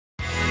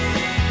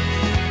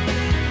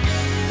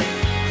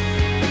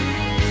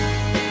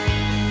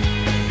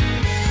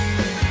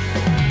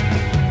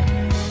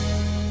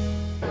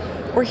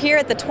We're here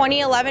at the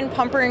 2011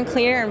 Pumper and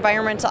Cleaner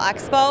Environmental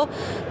Expo.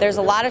 There's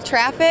a lot of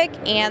traffic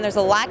and there's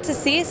a lot to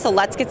see, so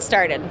let's get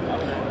started.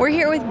 We're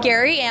here with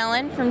Gary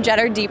Allen from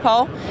Jetter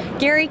Depot.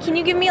 Gary, can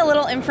you give me a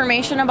little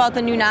information about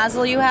the new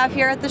nozzle you have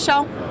here at the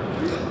show?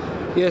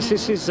 Yes,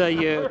 this is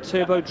a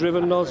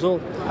turbo-driven nozzle.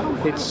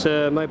 It's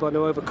made by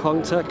Nozzle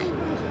Contact,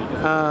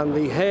 and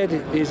the head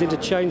is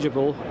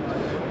interchangeable.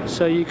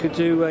 So you could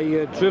do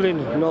a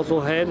drilling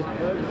nozzle head,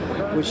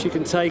 which you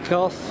can take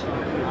off,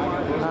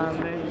 and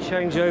then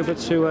change over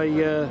to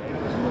a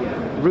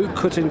root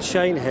cutting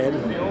chain head.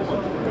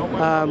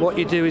 What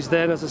you do is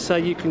then, as I say,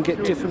 you can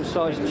get different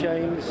size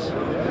chains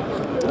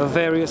of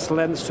various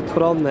lengths to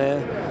put on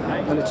there,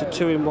 and it's a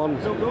 2-in-1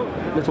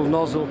 little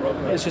nozzle.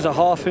 This is a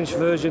 1/2-inch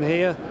version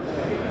here.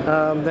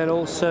 Then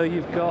also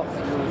you've got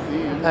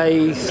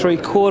a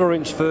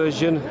 3/4-inch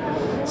version,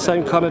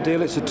 same kind of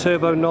deal. It's a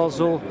turbo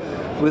nozzle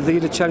with the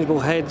interchangeable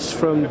heads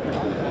from.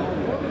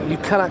 You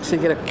can actually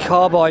get a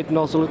carbide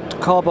nozzle,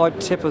 carbide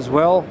tip as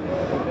well,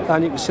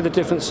 and you can see the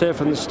difference there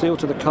from the steel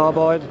to the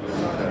carbide.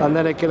 And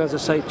then again, as I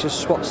say, it just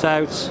swaps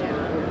out,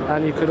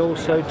 and you could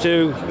also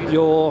do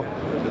your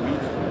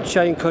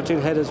chain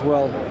cutting head as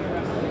well.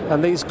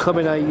 And these come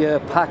in a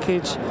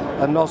package,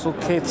 a nozzle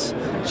kit,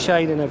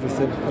 chain and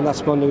everything, and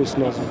that's my newest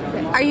nozzle.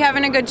 Are you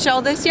having a good show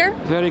this year?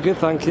 Very good,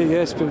 thank you.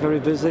 Yeah, it's been very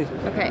busy.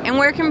 Okay, and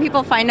where can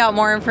people find out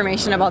more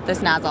information about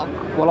this nozzle?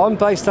 Well, I'm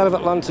based out of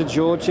Atlanta,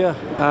 Georgia,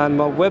 and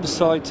my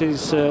website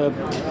is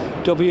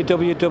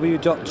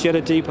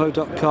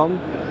www.jetterdepot.com.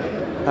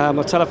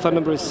 My telephone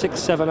number is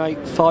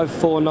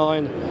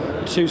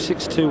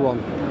 678-549-2621.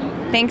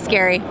 Thanks,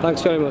 Gary.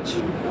 Thanks very much.